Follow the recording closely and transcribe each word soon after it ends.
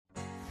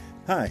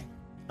Hi,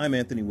 I'm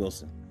Anthony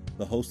Wilson,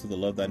 the host of the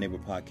Love Thy Neighbor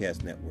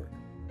Podcast Network.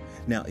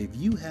 Now, if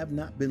you have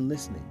not been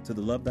listening to the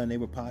Love Thy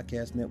Neighbor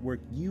Podcast Network,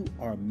 you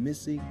are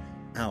missing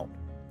out.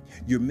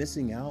 You're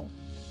missing out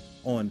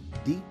on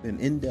deep and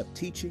in-depth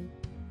teaching.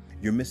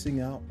 You're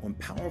missing out on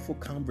powerful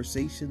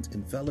conversations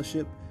and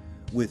fellowship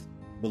with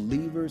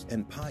believers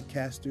and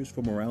podcasters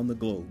from around the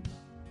globe.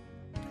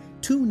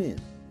 Tune in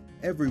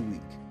every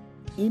week,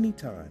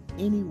 anytime,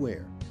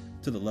 anywhere,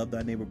 to the Love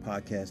Thy Neighbor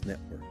Podcast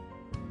Network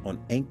on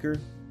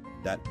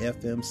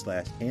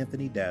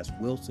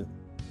anchor.fm/Anthony-Wilson.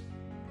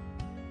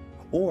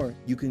 Or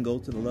you can go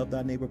to the Love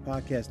Thy Neighbor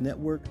Podcast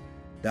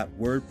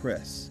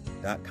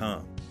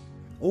Network.wordpress.com.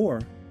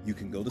 Or you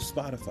can go to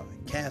Spotify,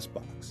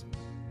 Castbox,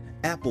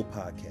 Apple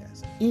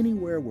Podcasts,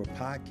 anywhere where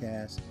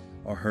podcasts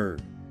are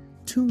heard.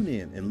 Tune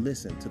in and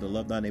listen to the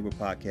Love Thy Neighbor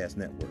Podcast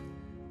Network.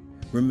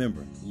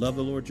 Remember, love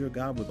the Lord your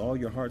God with all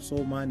your heart,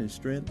 soul, mind, and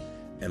strength,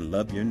 and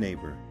love your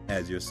neighbor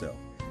as yourself.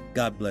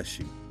 God bless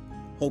you.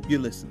 Hope you're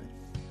listening.